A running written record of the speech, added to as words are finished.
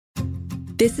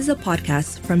This is a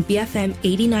podcast from BFM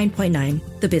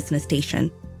 89.9, the business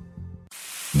station.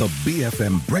 The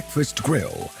BFM Breakfast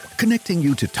Grill, connecting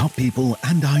you to top people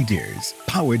and ideas,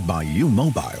 powered by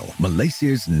U-Mobile,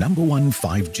 Malaysia's #1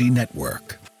 5G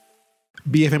network.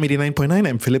 BFM 89.9,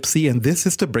 I'm Philip C, and this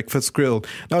is the Breakfast Grill.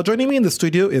 Now, joining me in the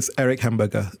studio is Erick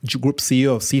Hamburger, Group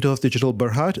CEO of CTOS Digital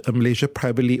Berhad, a Malaysia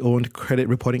privately owned credit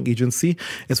reporting agency,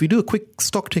 as we do a quick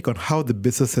stock take on how the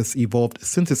business has evolved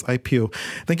since its IPO.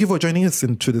 Thank you for joining us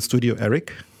into the studio,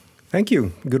 Erick. Thank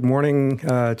you. Good morning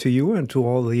to you and to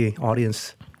all the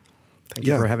audience. Thank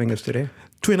you for having us today.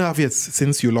 2.5 years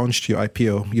since you launched your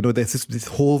IPO, there's this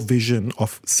whole vision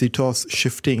of CTOS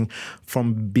shifting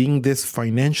from being this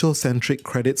financial-centric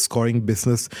credit scoring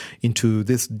business into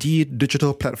this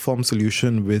digital platform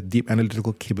solution with deep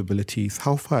analytical capabilities.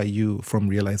 How far are you from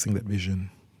realizing that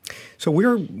vision? So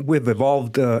we've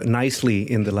evolved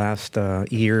nicely in the last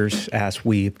years as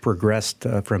we progressed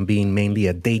from being mainly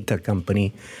a data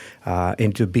company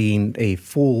into being a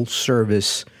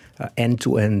full-service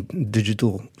end-to-end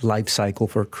digital life cycle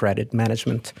for credit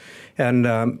management. And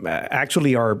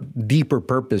actually, our deeper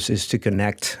purpose is to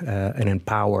connect and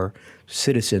empower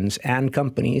citizens and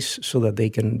companies so that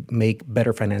they can make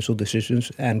better financial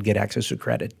decisions and get access to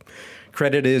credit.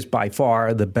 Credit is by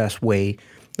far the best way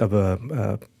of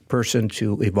a person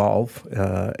to evolve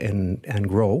and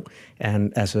grow,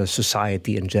 and as a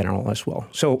society in general as well.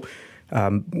 So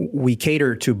we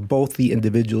cater to both the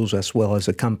individuals as well as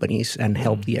the companies and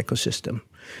help the ecosystem.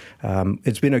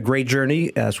 It's been a great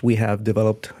journey as we have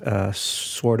developed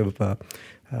sort of a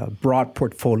broad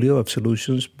portfolio of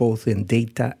solutions, both in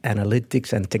data,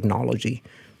 analytics, and technology,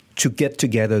 to get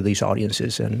together these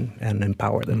audiences and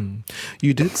empower them.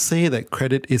 You did say that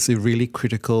credit is a really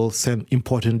critical,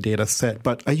 important data set,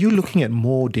 but are you looking at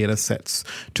more data sets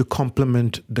to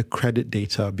complement the credit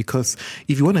data? Because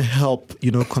if you want to help,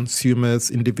 consumers,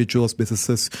 individuals,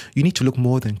 businesses, you need to look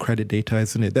more than credit data,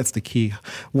 isn't it? That's the key.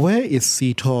 Where is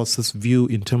CTOS's view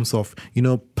in terms of,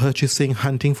 purchasing,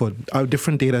 hunting for our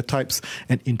different data types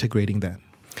and integrating that?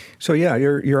 So yeah,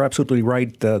 you're absolutely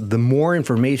right. The more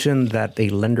information that a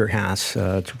lender has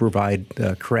to provide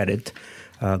credit,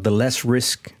 the less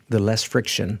risk, the less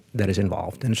friction that is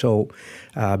involved. And so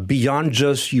beyond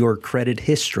just your credit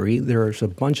history, there's a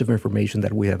bunch of information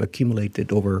that we have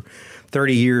accumulated over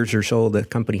 30 years or so the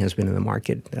company has been in the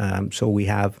market. So we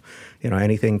have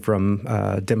anything from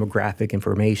demographic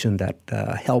information that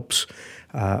helps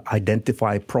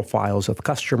identify profiles of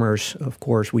customers. Of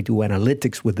course, we do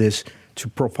analytics with this to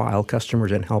profile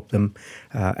customers and help them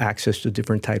access to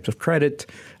different types of credit,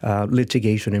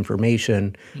 litigation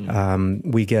information.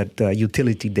 We get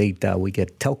utility data. We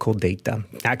get telco data.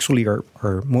 Actually,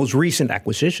 our most recent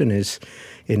acquisition is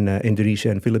in Indonesia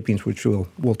and Philippines, which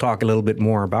we'll talk a little bit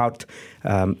more about.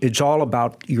 It's all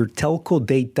about your telco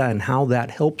data and how that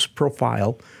helps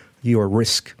profile your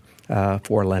risk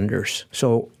for lenders.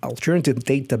 So alternative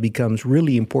data becomes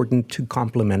really important to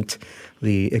complement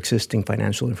the existing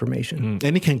financial information.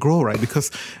 And it can grow, right?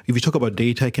 Because if you talk about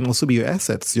data, it can also be your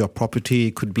assets, your property,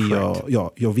 it could be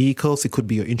your vehicles, it could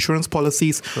be your insurance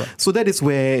policies. Correct. So that is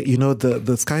where,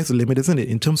 the sky's the limit, isn't it?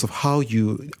 In terms of how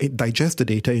you digest the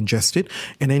data, ingest it,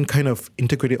 and then kind of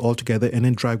integrate it all together and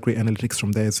then drive great analytics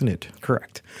from there, isn't it?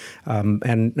 Correct.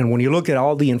 And when you look at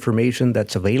all the information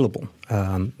that's available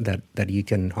that you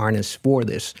can harness for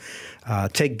this,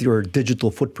 take your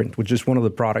digital footprint, which is one of the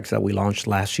products that we launched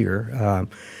last year.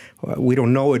 We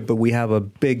don't know it, but we have a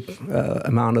big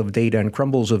amount of data and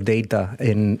crumbles of data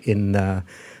in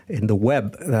the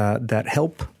web that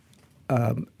help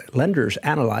lenders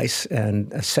analyze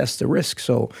and assess the risk.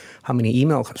 So how many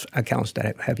email accounts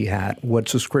have you had? What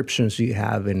subscriptions do you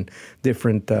have in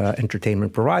different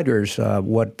entertainment providers?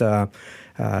 What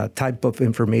type of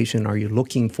information are you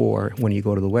looking for when you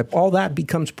go to the web? All that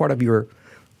becomes part of your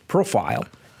profile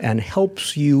and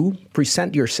helps you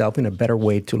present yourself in a better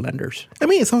way to lenders. I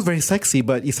mean, it sounds very sexy,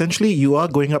 but essentially you are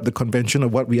going up the convention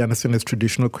of what we understand as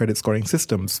traditional credit scoring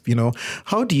systems.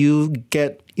 How do you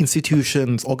get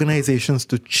institutions, organizations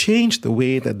to change the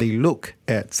way that they look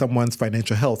at someone's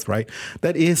financial health, right?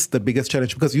 That is the biggest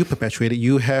challenge because you perpetuate it.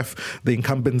 You have the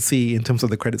incumbency in terms of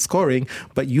the credit scoring,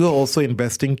 but you are also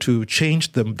investing to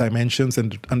change the dimensions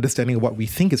and understanding of what we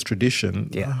think is tradition.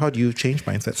 Yeah. How do you change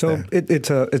mindsets there?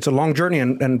 It's a long journey,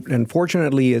 and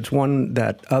fortunately, it's one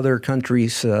that other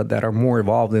countries that are more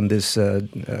involved in this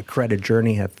credit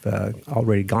journey have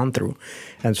already gone through.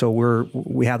 And so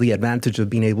we have the advantage of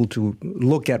being able to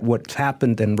look at what's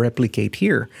happened and replicate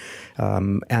here.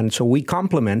 And so we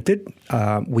complement it.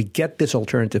 We get this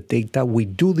alternative data. We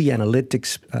do the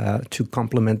analytics to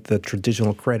complement the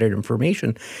traditional credit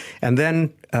information. And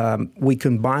then we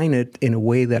combine it in a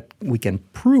way that we can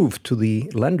prove to the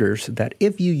lenders that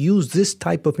if you use this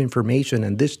type of information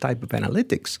and this type of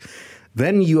analytics,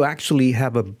 then you actually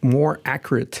have a more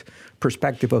accurate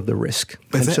perspective of the risk.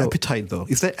 But is there appetite, though?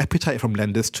 Is there appetite from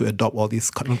lenders to adopt all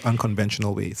these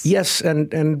unconventional ways? Yes,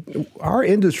 and our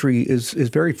industry is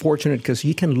very fortunate because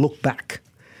you can look back.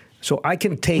 So I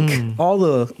can take all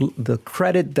the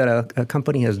credit that a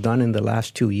company has done in the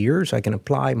last 2 years. I can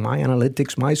apply my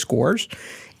analytics, my scores,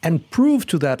 and prove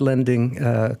to that lending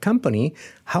company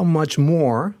how much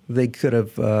more they could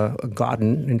have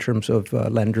gotten in terms of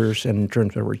lenders and in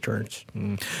terms of returns.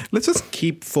 Let's just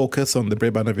keep focus on the bread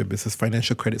and butter of your business,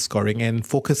 financial credit scoring, and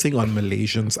focusing on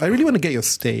Malaysians. I really want to get your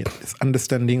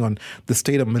understanding on the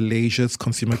state of Malaysia's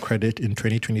consumer credit in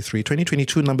 2023.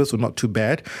 2022 numbers were not too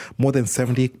bad. More than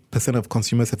 70% of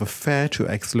consumers have a fair to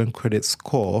excellent credit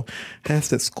score. Has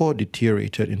that score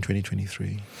deteriorated in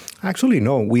 2023? Actually,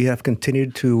 no. We have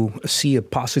continued to see a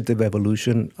positive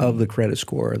evolution of the credit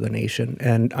score of the nation.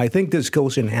 And I think this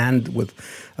goes in hand with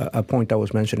a point I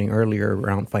was mentioning earlier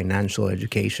around financial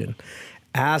education.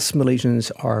 As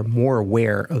Malaysians are more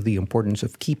aware of the importance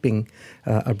of keeping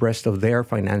abreast of their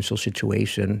financial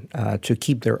situation, to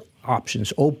keep their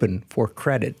options open for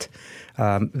credit,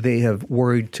 they have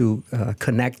worried to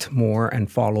connect more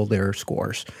and follow their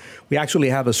scores. We actually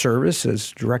have a service,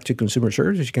 as direct-to-consumer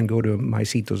service. You can go to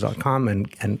myCTOS.com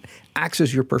and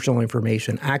access your personal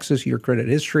information, access your credit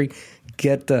history,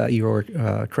 get your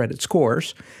credit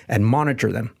scores, and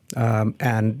monitor them.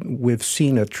 And we've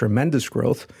seen a tremendous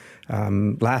growth.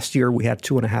 Last year, we had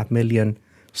 2.5 million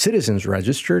citizens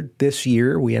registered. This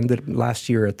year, we ended last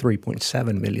year at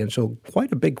 3.7 million. So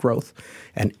quite a big growth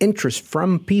and interest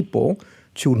from people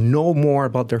to know more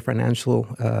about their financial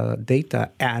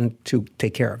data and to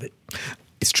take care of it.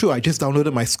 It's true. I just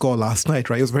downloaded my score last night,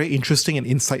 right? It was very interesting and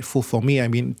insightful for me. I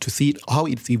mean, to see how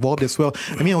it's evolved as well.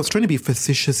 I mean, I was trying to be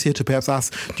facetious here to perhaps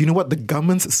ask, do you know what the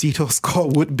government's CTOS score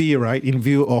would be, right, in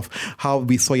view of how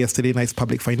we saw yesterday night's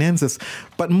public finances?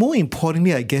 But more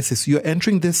importantly, I guess, is you're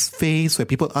entering this phase where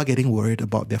people are getting worried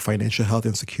about their financial health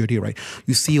and security, right?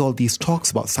 You see all these talks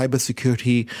about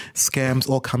cybersecurity scams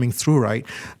all coming through, right?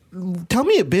 Tell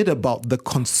me a bit about the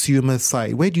consumer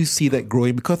side. Where do you see that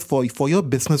growing? Because for your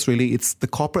business, really, it's the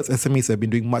corporates, SMEs have been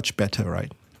doing much better,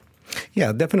 right?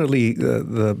 Yeah, definitely.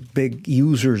 The big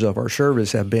users of our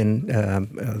service have been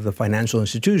the financial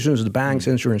institutions, the banks,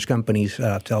 insurance companies,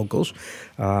 telcos,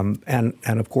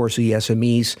 and of course the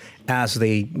SMEs as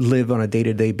they live on a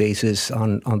day-to-day basis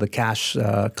on the cash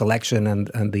collection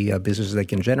and the business they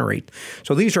can generate.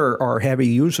 So these are our heavy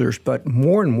users, but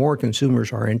more and more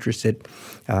consumers are interested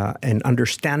in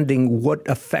understanding what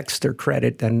affects their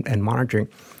credit and monitoring.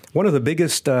 One of the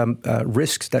biggest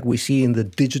risks that we see in the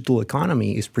digital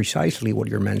economy is precisely what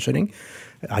you're mentioning,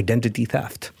 identity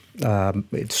theft.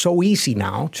 It's so easy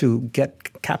now to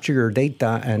capture your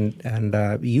data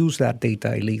and use that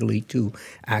data illegally to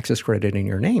access credit in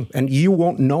your name. And you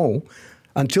won't know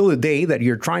until the day that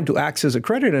you're trying to access a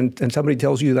credit and somebody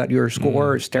tells you that your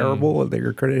score is terrible, that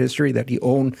your credit history, that you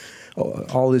own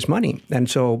all this money. And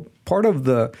so part of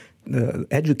the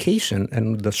education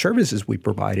and the services we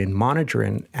provide in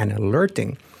monitoring and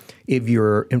alerting if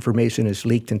your information is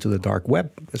leaked into the dark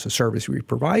web as a service we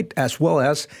provide, as well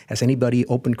as anybody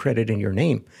open credit in your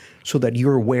name so that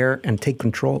you're aware and take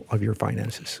control of your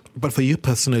finances. But for you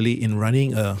personally, in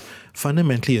running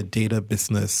fundamentally a data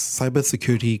business,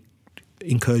 cybersecurity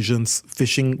incursions,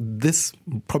 phishing, this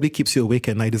probably keeps you awake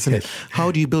at night, doesn't it?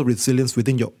 How do you build resilience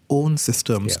within your own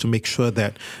systems to make sure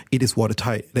that it is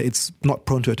watertight, that it's not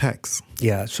prone to attacks?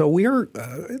 Yeah, so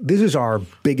this is our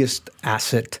biggest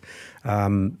asset.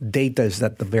 Data is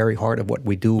at the very heart of what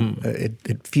we do.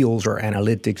 It fuels our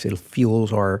analytics, it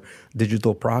fuels our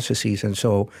digital processes. And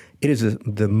so it is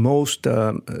the most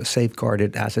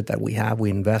safeguarded asset that we have.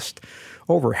 We invest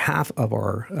over half of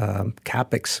our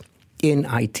CapEx in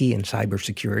IT and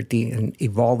cybersecurity and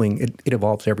evolving. It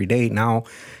evolves every day. Now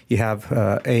you have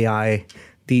AI,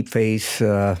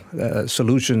 deepfake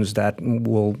solutions that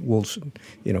will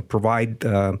provide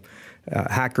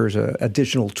hackers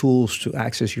additional tools to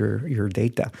access your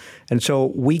data. And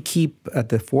so we keep at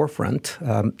the forefront.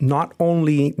 Not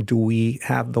only do we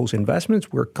have those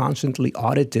investments, we're constantly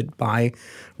audited by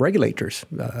regulators.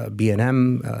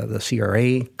 B&M, the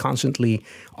CRA constantly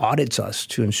audits us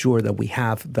to ensure that we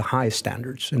have the highest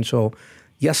standards. And so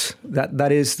yes,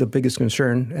 that is the biggest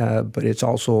concern, but it's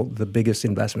also the biggest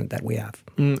investment that we have.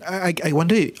 I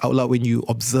wonder out loud, when you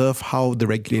observe how the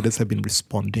regulators have been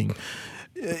responding,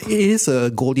 it is a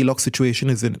Goldilocks situation,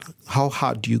 isn't it? How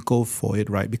hard do you go for it,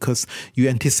 right? Because you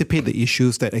anticipate the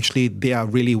issues that actually they are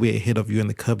really way ahead of you in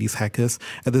the curve, these hackers.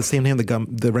 At the same time,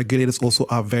 the regulators also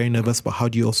are very nervous about how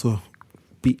do you also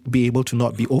be able to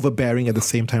not be overbearing at the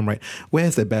same time, right? Where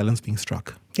is the balance being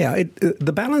struck? Yeah,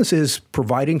 the balance is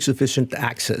providing sufficient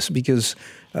access, because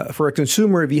for a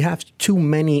consumer, if you have too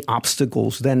many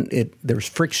obstacles, then there's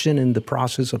friction in the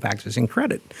process of accessing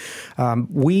credit.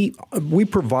 We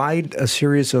provide a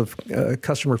series of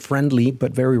customer-friendly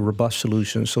but very robust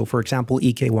solutions. So, for example,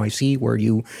 eKYC, where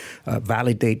you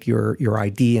validate your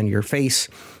ID and your face.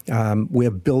 We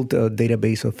have built a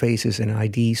database of faces and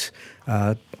IDs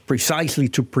precisely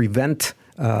to prevent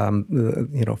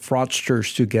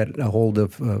fraudsters to get a hold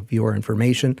of your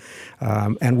information.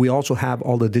 And we also have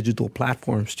all the digital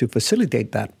platforms to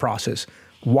facilitate that process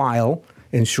while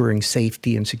ensuring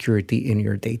safety and security in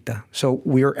your data. So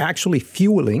we are actually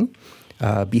fueling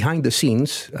behind the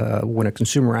scenes, when a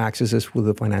consumer accesses with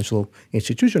a financial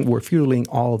institution, we're fueling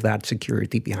all of that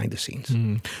security behind the scenes.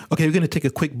 Okay, we're going to take a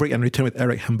quick break and return with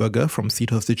Erick Hamburger from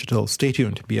CTOS Digital. Stay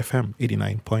tuned, BFM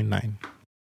 89.9.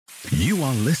 You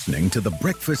are listening to The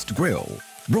Breakfast Grill,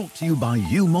 brought to you by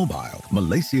U Mobile,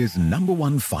 Malaysia's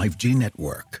 #1 5G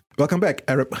network. Welcome back.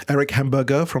 Erick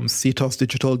Hamburger from CTOS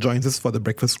Digital joins us for The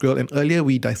Breakfast Grill. And earlier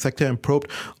we dissected and probed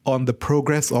on the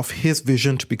progress of his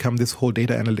vision to become this whole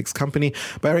data analytics company.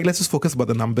 But Erick, let's just focus about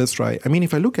the numbers, right? I mean,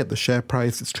 if I look at the share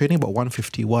price, it's trading about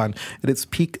 151. At its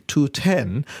peak,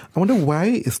 210. I wonder, why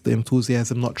is the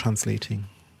enthusiasm not translating?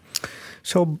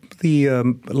 So the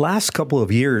last couple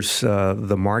of years,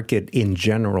 the market in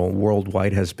general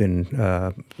worldwide has been,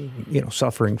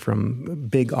 suffering from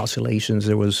big oscillations.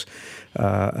 There was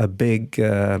a big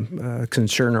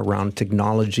concern around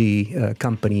technology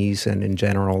companies, and in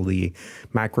general the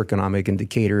macroeconomic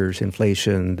indicators,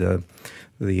 inflation, the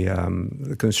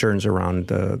concerns around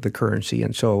the currency.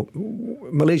 And so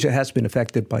Malaysia has been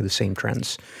affected by the same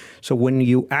trends. So when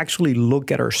you actually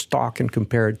look at our stock and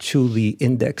compare it to the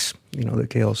index, the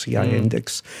KLCI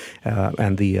index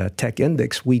and the tech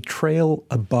index, we trail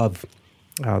above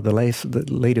the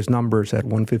latest numbers at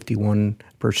 151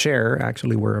 per share.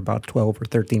 Actually, we're about 12 or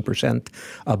 13%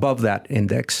 above that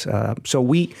index. So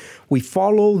we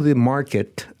follow the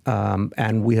market,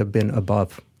 and we have been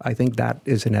above. I think that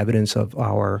is an evidence of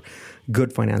our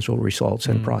good financial results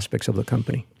and prospects of the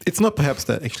company. It's not perhaps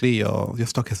that actually your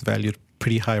stock is valued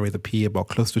pretty high with the PE, about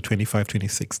close to 25,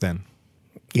 26 then?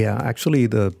 Yeah, actually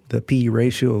the PE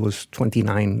ratio was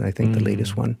 29, I think, the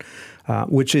latest one,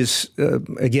 which is,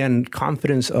 again,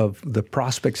 confidence of the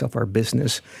prospects of our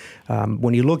business.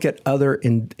 When you look at other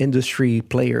industry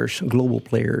players, global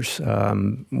players,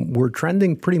 we're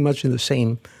trending pretty much in the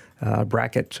same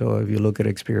bracket. So if you look at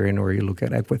Experian or you look at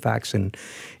Equifax and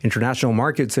international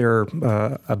markets, they're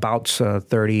about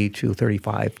 30 to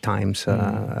 35 times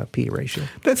PE ratio.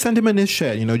 That sentiment is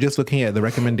shared. Just looking at the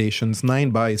recommendations, 9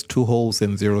 buys, 2 holds,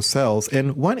 and 0 sells.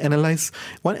 And one analyst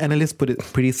put it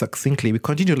pretty succinctly: we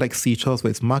continue to like CTOS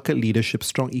with its market leadership,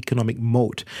 strong economic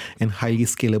moat, and highly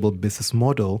scalable business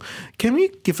model. Can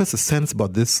we give us a sense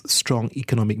about this strong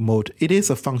economic moat? It is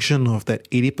a function of that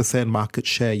 80% market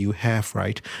share you have,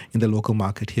 right, in the local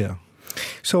market here.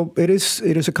 So it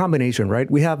is a combination,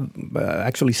 right? We have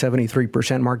actually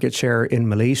 73% market share in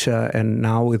Malaysia, and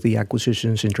now with the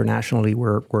acquisitions internationally,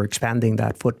 we're expanding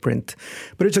that footprint.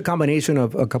 But it's a combination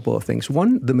of a couple of things.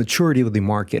 One, the maturity of the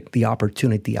market, the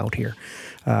opportunity out here.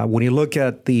 When you look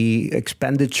at the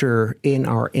expenditure in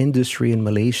our industry in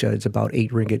Malaysia, it's about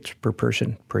 8 ringgit per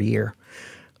person per year.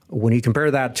 When you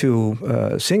compare that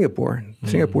to Singapore,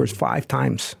 Singapore is 5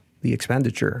 times the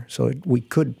expenditure. So we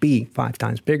could be 5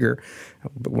 times bigger.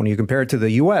 But when you compare it to the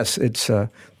U.S., it's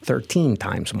 13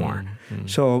 times more.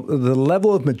 So the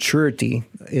level of maturity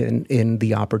in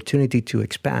the opportunity to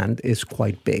expand is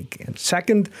quite big. And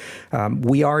second,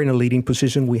 we are in a leading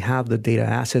position. We have the data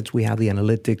assets, we have the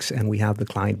analytics, and we have the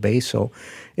client base. So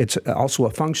it's also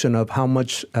a function of how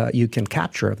much you can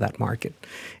capture of that market.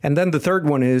 And then the third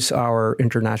one is our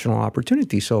international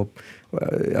opportunity. So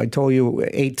I told you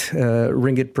 8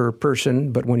 ringgit per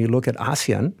person, but when you look at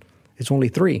ASEAN, it's only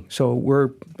 3. So we're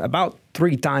about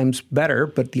 3 times better,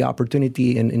 but the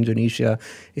opportunity in Indonesia,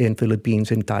 in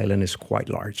Philippines, in Thailand is quite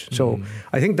large. So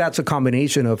I think that's a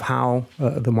combination of how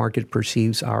the market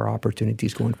perceives our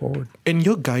opportunities going forward. And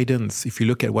your guidance, if you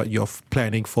look at what you're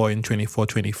planning for in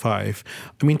 24-25,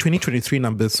 I mean, 2023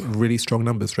 numbers, really strong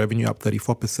numbers, revenue up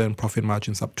 34%, profit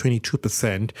margins up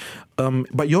 22%.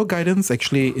 But your guidance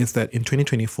actually is that in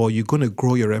 2024, you're going to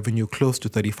grow your revenue close to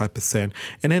 35%.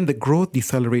 And then the growth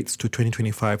decelerates to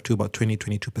 2025 to about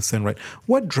 20-22%, right?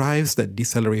 What drives that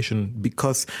deceleration?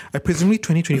 Because I presume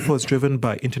 2024 is driven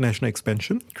by international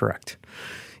expansion? Correct.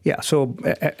 Yeah, so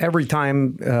every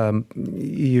time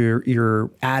you're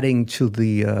adding to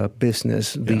the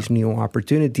business these new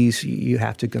opportunities, you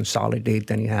have to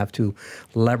consolidate and you have to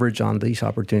leverage on these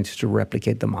opportunities to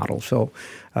replicate the model. So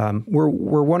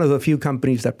we're one of the few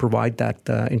companies that provide that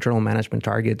internal management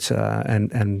targets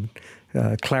and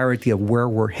clarity of where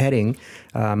we're heading.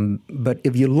 But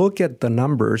if you look at the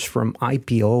numbers from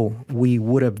IPO, we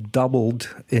would have doubled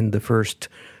in the first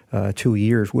 2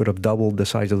 years, would have doubled the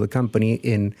size of the company.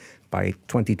 By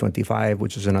 2025,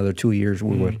 which is another 2 years,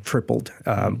 we would have tripled,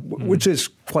 which is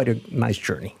quite a nice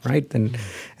journey, right? And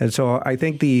so I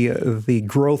think the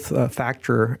growth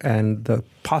factor and the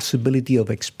possibility of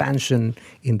expansion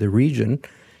in the region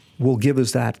will give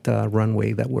us that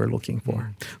runway that we're looking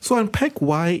for. So unpack,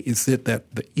 why is it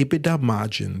that the EBITDA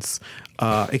margins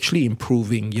are actually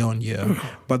improving year on year,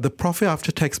 but the profit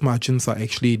after tax margins are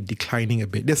actually declining a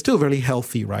bit? They're still very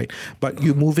healthy, right? But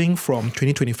you're moving from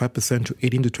 20-25% to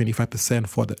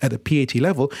 18-25% at the PAT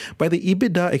level, but the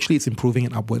EBITDA actually is improving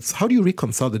and upwards. How do you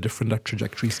reconcile the different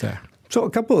trajectories there? So a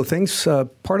couple of things.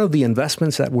 Part of the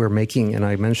investments that we're making, and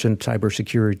I mentioned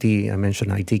cybersecurity, I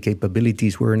mentioned IT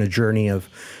capabilities, we're in a journey of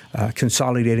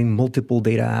consolidating multiple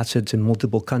data assets in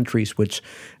multiple countries, which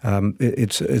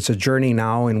it's a journey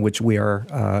now in which we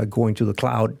are going to the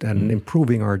cloud and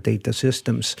improving our data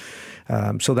systems.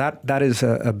 So that is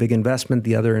a big investment.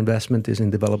 The other investment is in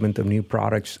development of new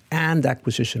products and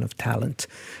acquisition of talent.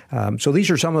 So these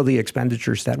are some of the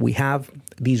expenditures that we have.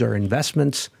 These are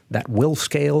investments that will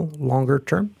scale longer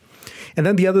term. And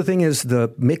then the other thing is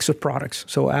the mix of products.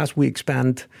 So as we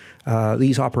expand,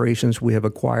 these operations we have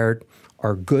acquired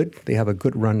are good. They have a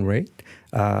good run rate,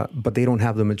 but they don't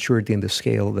have the maturity and the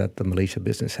scale that the Malaysia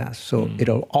business has. So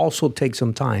it'll also take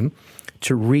some time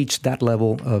to reach that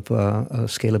level of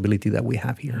scalability that we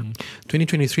have here.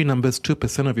 2023 numbers,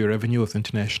 2% of your revenue was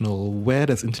international. Where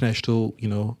does international,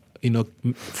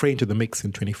 fray into the mix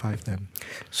in 25 then?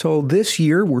 So this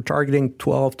year we're targeting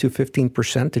 12 to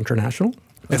 15% international.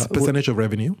 As a percentage of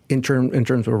revenue? In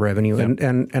terms of revenue. Yeah.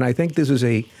 And I think this is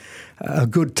a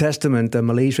good testament, a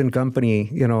Malaysian company,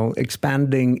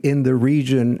 expanding in the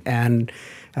region and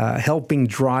helping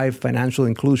drive financial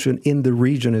inclusion in the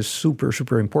region is super,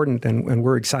 super important. And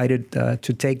we're excited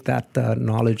to take that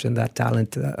knowledge and that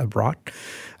talent abroad.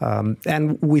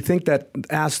 And we think that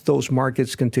as those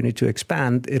markets continue to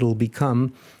expand, it'll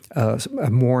become a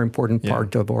more important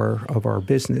part of our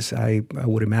business. I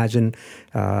would imagine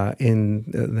in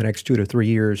the next 2 to 3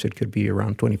 years, it could be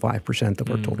around 25% of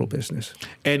our total business.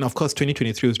 And of course,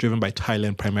 2023 was driven by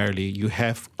Thailand primarily. You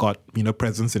have got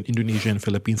presence in Indonesia and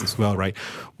Philippines as well, right?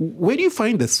 Where do you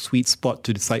find the sweet spot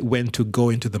to decide when to go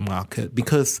into the market?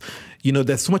 Because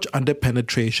there's so much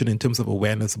under-penetration in terms of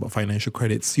awareness about financial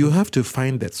credits. You have to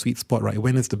find that sweet spot, right?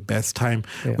 When is the best time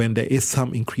when there is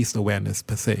some increased awareness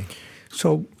per se?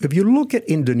 So if you look at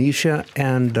Indonesia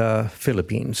and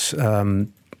Philippines,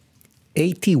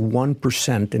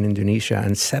 81% in Indonesia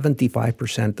and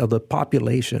 75% of the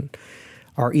population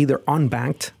are either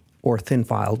unbanked or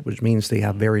thin-filed, which means they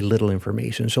have very little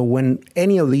information. So when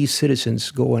any of these citizens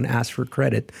go and ask for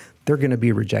credit, they're going to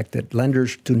be rejected.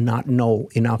 Lenders do not know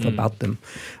enough about them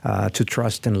to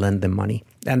trust and lend them money.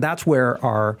 And that's where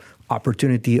our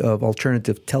opportunity of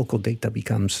alternative telco data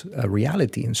becomes a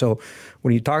reality. And so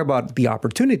when you talk about the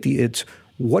opportunity, it's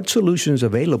what solutions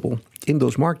available in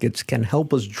those markets can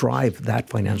help us drive that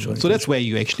financial inclusion. So that's where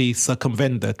you actually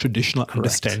circumvent the traditional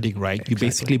understanding, right? Exactly. You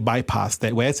basically bypass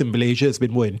that. Whereas in Malaysia, it's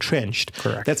been more entrenched.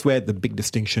 Correct. That's where the big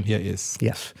distinction here is.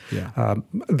 Yes. Yeah.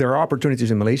 There are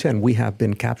opportunities in Malaysia, and we have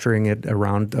been capturing it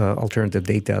around alternative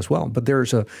data as well. But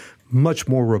there's a much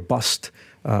more robust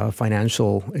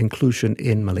financial inclusion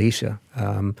in Malaysia.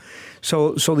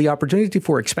 So the opportunity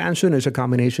for expansion is a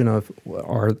combination of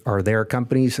are there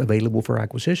companies available for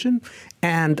acquisition,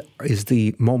 and is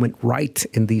the moment right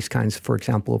in these kinds, for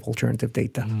example, of alternative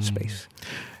data space.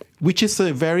 Which is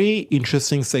a very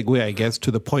interesting segue, I guess, to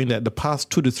the point that the past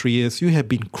 2 to 3 years, you have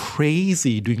been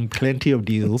crazy doing plenty of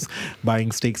deals,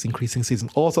 buying stakes, increasing stakes in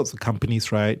all sorts of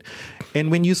companies, right? And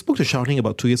when you spoke to Xiaoning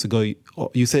about 2 years ago,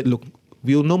 you said, look,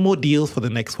 we'll know more deals for the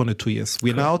next 1 or 2 years.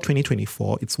 We're now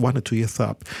 2024. It's 1 or 2 years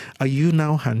up. Are you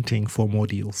now hunting for more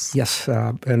deals? Yes.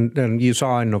 And you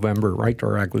saw in November, right,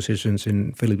 our acquisitions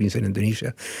in Philippines and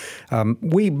Indonesia.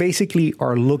 We basically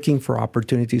are looking for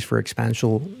opportunities for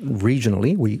expansion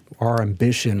regionally. Our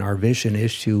vision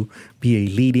is to be a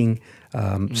leading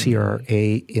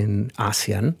CRA in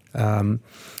ASEAN.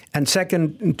 And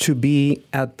second, to be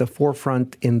at the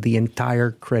forefront in the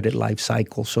entire credit life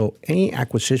cycle. So any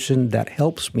acquisition that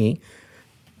helps me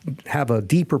have a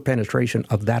deeper penetration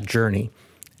of that journey,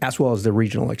 as well as the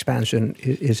regional expansion,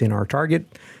 is in our target.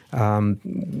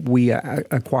 We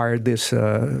acquired this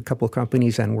couple of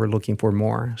companies, and we're looking for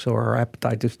more. So our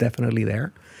appetite is definitely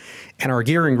there. And our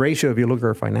gearing ratio, if you look at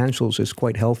our financials, is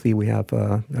quite healthy. We have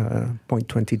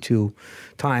 0.22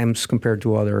 times compared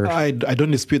to others. I don't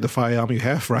dispute the firearm you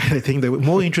have, right? I think the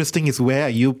more interesting is where are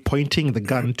you pointing the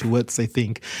gun towards, I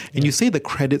think. And you say the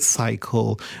credit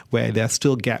cycle where there are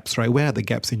still gaps, right? Where are the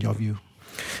gaps in your view?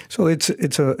 So it's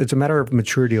a matter of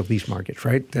maturity of these markets,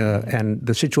 right? And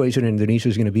the situation in Indonesia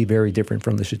is going to be very different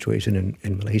from the situation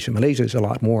in Malaysia. Malaysia is a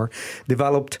lot more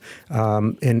developed.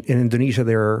 In Indonesia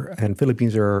and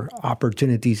Philippines, there are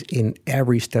opportunities in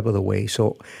every step of the way.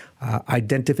 So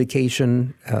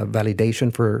identification,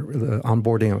 validation for the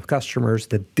onboarding of customers,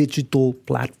 the digital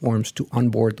platforms to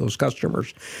onboard those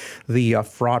customers, the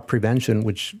fraud prevention,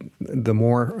 which the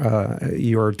more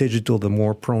you're digital, the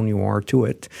more prone you are to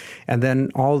it, and then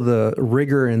all the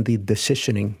rigor in the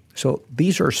decisioning. So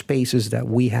these are spaces that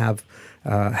we have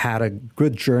had a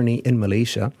good journey in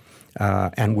Malaysia.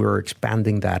 And we're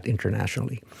expanding that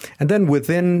internationally. And then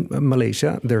within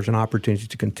Malaysia, there's an opportunity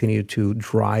to continue to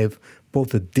drive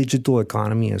both the digital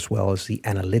economy as well as the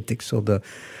analytics, so the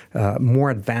more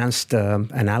advanced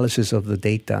analysis of the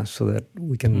data so that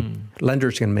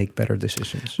lenders can make better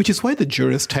decisions. Which is why the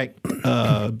Juristech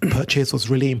purchase was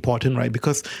really important, right?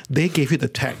 Because they gave you the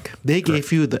tech. They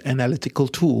gave you the analytical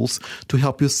tools to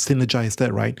help you synergize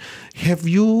that, right?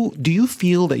 Do you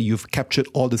feel that you've captured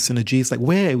all the synergies? Like,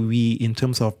 where are we in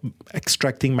terms of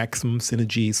extracting maximum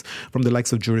synergies from the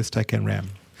likes of Juristech and RAM?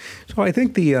 So I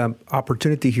think the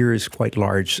opportunity here is quite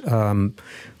large.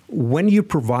 When you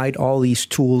provide all these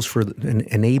tools for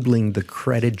enabling the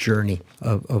credit journey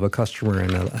of a customer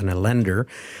and a lender,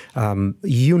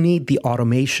 you need the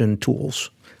automation tools,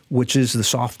 which is the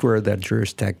software that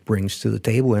Juristech brings to the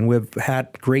table. And we've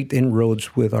had great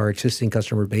inroads with our existing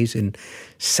customer base in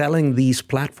selling these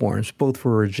platforms, both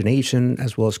for origination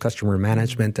as well as customer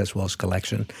management, as well as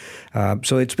collection.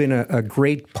 So it's been a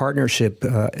great partnership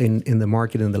in the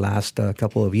market in the last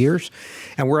couple of years.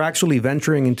 And we're actually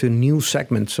venturing into new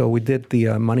segments. So we did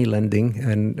the money lending,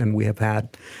 and we have had,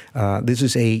 this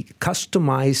is a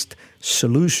customized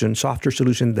solution, software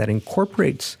solution that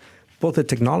incorporates both the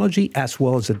technology as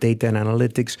well as the data and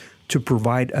analytics to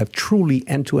provide a truly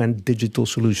end-to-end digital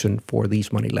solution for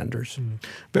these money lenders.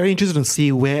 Very interested to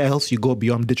see where else you go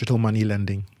beyond digital money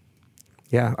lending.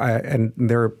 Yeah, and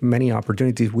there are many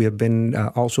opportunities. We have been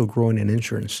also growing in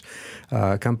insurance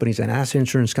companies, and as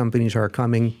insurance companies are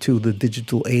coming to the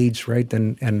digital age, right,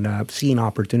 and seeing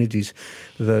opportunities,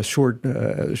 the short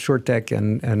tech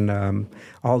and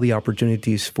all the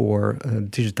opportunities for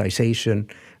digitization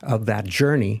of that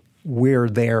journey, we're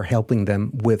there helping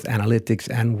them with analytics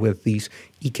and with these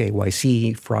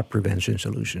eKYC fraud prevention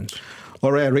solutions.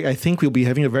 All right, Erick, I think we'll be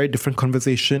having a very different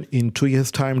conversation in 2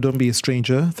 years' time. Don't be a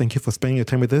stranger. Thank you for spending your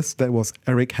time with us. That was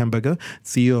Erick Hamburger,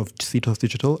 CEO of CTOS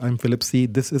Digital. I'm Philip C.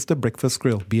 This is The Breakfast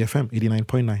Grill, BFM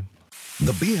 89.9.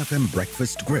 The BFM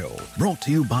Breakfast Grill, brought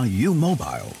to you by U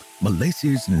Mobile,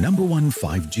 Malaysia's #1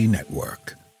 5G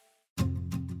network.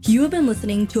 You have been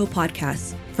listening to a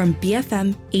podcast from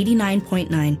BFM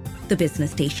 89.9, the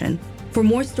business station. For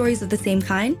more stories of the same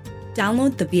kind,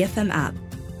 download the BFM app.